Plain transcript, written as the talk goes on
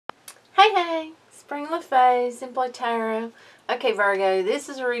Hey, Spring LaFay, Simply Tarot. Okay, Virgo, this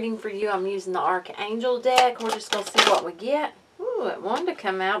is a reading for you. I'm using the Archangel deck. We're just going to see what we get. Ooh, it wanted to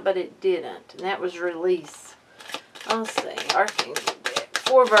come out, but it didn't. And that was release. Let's see. Archangel deck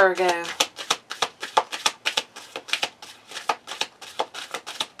for Virgo.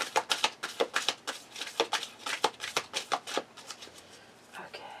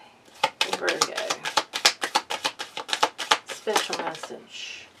 Okay, for Virgo. Special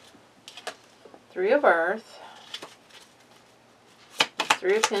message. Three of Earth,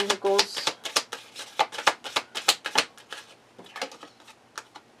 Three of Pentacles.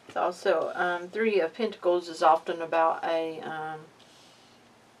 It's also, Three of Pentacles is often about a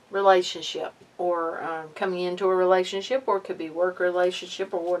relationship or coming into a relationship, or it could be work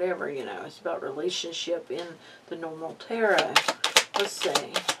relationship or whatever, you know. It's about relationship in the normal tarot. Let's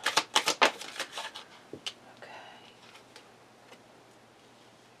see.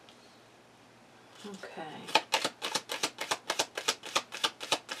 Okay.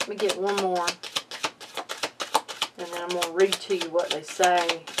 Let me get one more. And then I'm going to read to you what they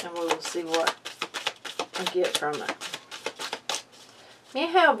say. And we will see what I get from it. May I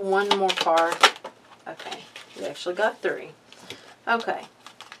have one more card? Okay. We actually got three. Okay.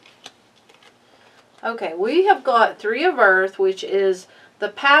 Okay. We have got Three of Earth, which is the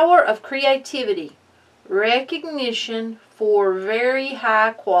power of creativity. Recognition for very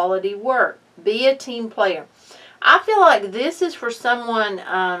high quality work. Be a team player. I feel like this is for someone,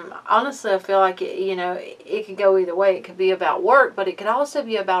 honestly, I feel like, it could go either way. It could be about work, but it could also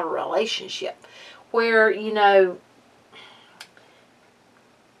be about a relationship where,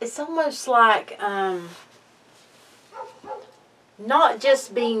 it's almost like not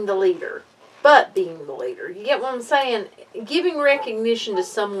just being the leader, but being the leader. You get what I'm saying? Giving recognition to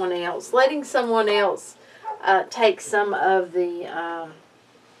someone else, letting someone else take some of the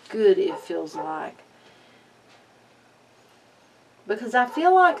good, it feels like. Because I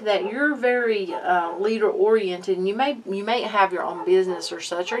feel like that you're very leader-oriented, and you may have your own business or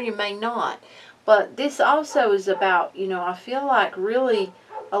such, or you may not. But this also is about, I feel like really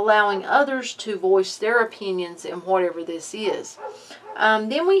allowing others to voice their opinions in whatever this is.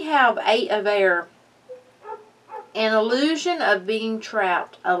 Then we have Eight of Air. An illusion of being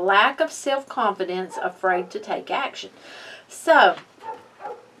trapped. A lack of self-confidence, afraid to take action. So,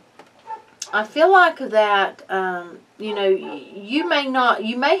 I feel like that,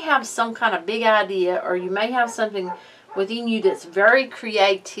 you may have some kind of big idea, or you may have something within you that's very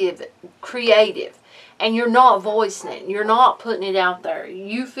creative, and you're not voicing it. You're not putting it out there.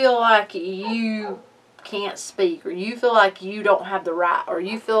 You feel like you can't speak, or you feel like you don't have the right, or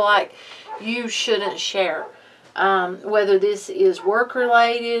you feel like you shouldn't share. Whether this is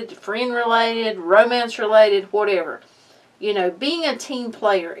work-related, friend-related, romance-related, whatever. Being a team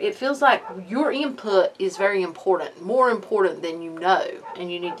player, it feels like your input is very important, more important than you know,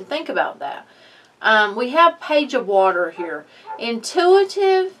 and you need to think about that. We have Page of Water here.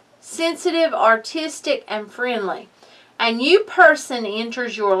 Intuitive, sensitive, artistic, and friendly. A new person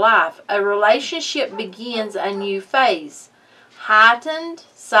enters your life. A relationship begins a new phase. Heightened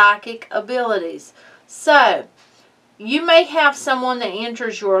psychic abilities. So, you may have someone that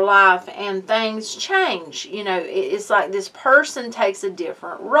enters your life and things change. It's like this person takes a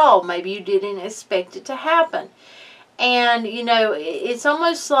different role. Maybe you didn't expect it to happen. And, it's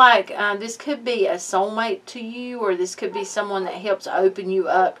almost like this could be a soulmate to you, or this could be someone that helps open you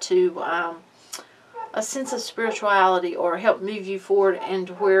up to a sense of spirituality, or help move you forward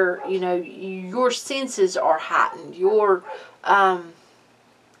into where, your senses are heightened. Your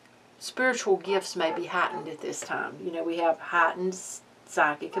spiritual gifts may be heightened at this time. We have heightened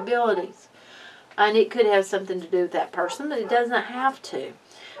psychic abilities. And it could have something to do with that person, but it doesn't have to.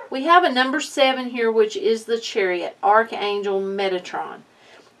 We have a number 7 here, which is the Chariot, Archangel Metatron.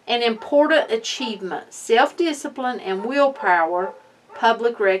 An important achievement, self-discipline and willpower,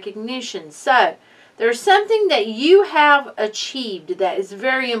 public recognition. So, there's something that you have achieved that is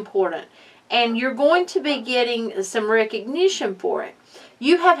very important. And you're going to be getting some recognition for it.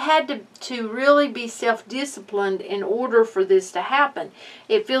 You have had to really be self-disciplined in order for this to happen.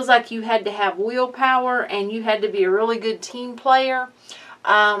 It feels like you had to have willpower, and you had to be a really good team player.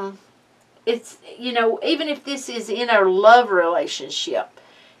 It's, even if this is in a love relationship,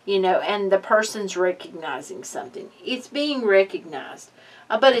 and the person's recognizing something, it's being recognized.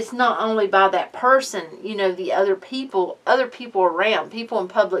 But it's not only by that person, the other people around, people in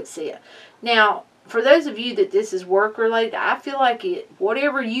public see it. Now, for those of you that this is work related, I feel like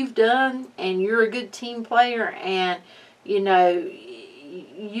whatever you've done, and you're a good team player, and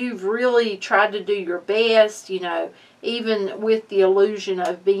you've really tried to do your best, even with the illusion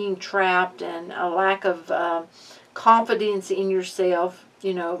of being trapped and a lack of confidence in yourself,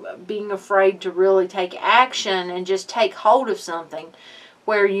 you know, being afraid to really take action and just take hold of something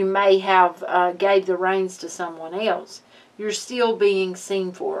where you may have gave the reins to someone else. You're still being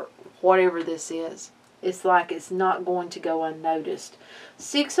seen for whatever this is. It's like it's not going to go unnoticed.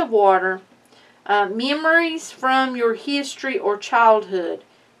 Six of Water. Memories from your history or childhood.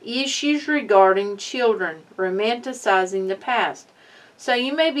 Issues regarding children. Romanticizing the past. So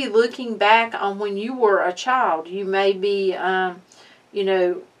you may be looking back on when you were a child. You may be, you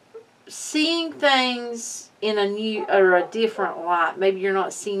know, seeing things in a new or a different light. Maybe you're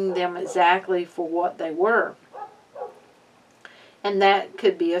not seeing them exactly for what they were. And that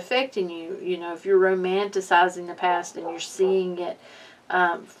could be affecting you, you know, if you're romanticizing the past and you're seeing it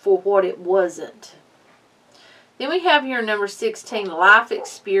for what it wasn't. Then we have here number 16, life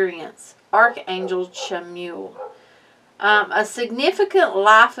experience, Archangel Chamuel. A significant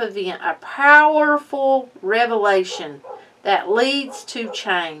life event, a powerful revelation that leads to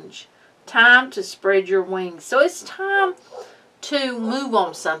change. Time to spread your wings. So it's time to move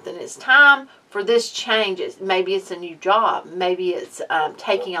on something. It's time for this change. Maybe it's a new job. Maybe it's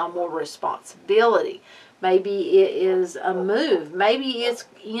taking on more responsibility. Maybe it is a move. Maybe it's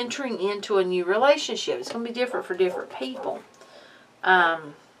entering into a new relationship. It's going to be different for different people.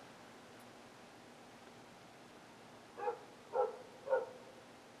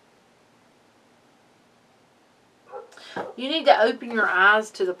 You need to open your eyes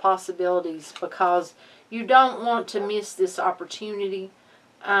to the possibilities because you don't want to miss this opportunity.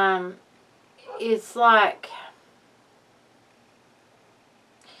 It's like,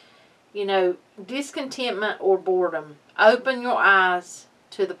 you know, discontentment or boredom. Open your eyes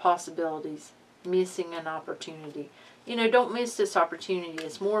to the possibilities. Missing an opportunity. You know, don't miss this opportunity.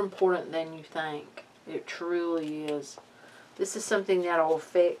 It's more important than you think. It truly is. This is something that will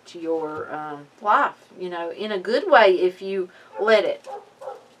affect your life, you know, in a good way if you let it.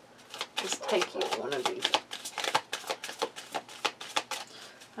 Let's take you one of these.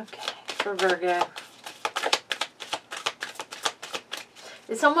 Okay, for Virgo.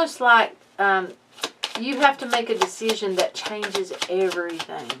 It's almost like you have to make a decision that changes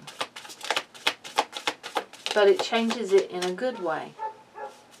everything. But it changes it in a good way.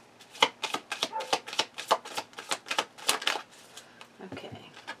 Okay.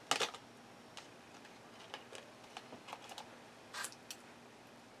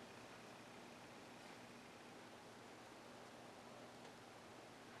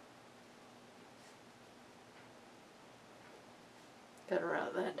 Gotta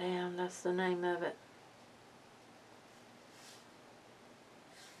write that down. That's the name of it.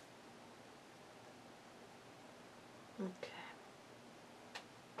 Okay.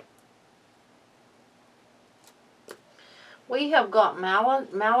 We have got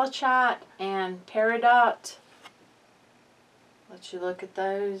malachite and peridot. Let you look at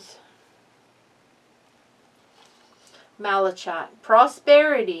those. Malachite.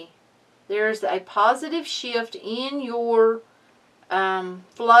 Prosperity. There's a positive shift in your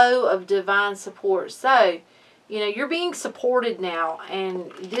flow of divine support. So, you know, you're being supported now,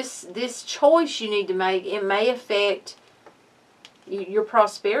 and this choice you need to make, it may affect your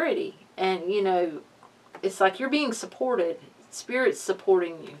prosperity. And, you know, it's like you're being supported. Spirit's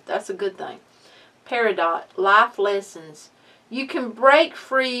supporting you. That's a good thing. Peridot, life lessons. You can break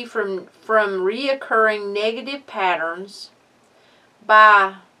free from reoccurring negative patterns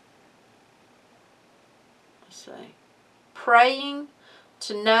by, let's see, praying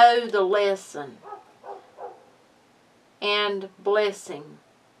to know the lesson and blessing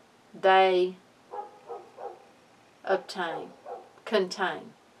they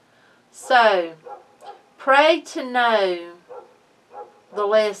contain. So, pray to know the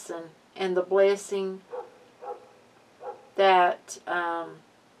lesson and the blessing that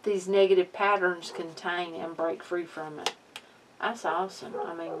these negative patterns contain and break free from it. That's awesome.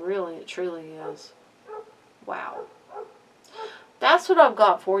 I mean, really, it truly is. Wow. That's what I've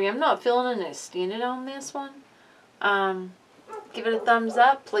got for you. I'm not feeling an extended on this one. Give it a thumbs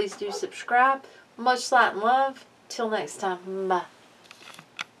up. Please do subscribe. Much light and love. Till next time. Bye.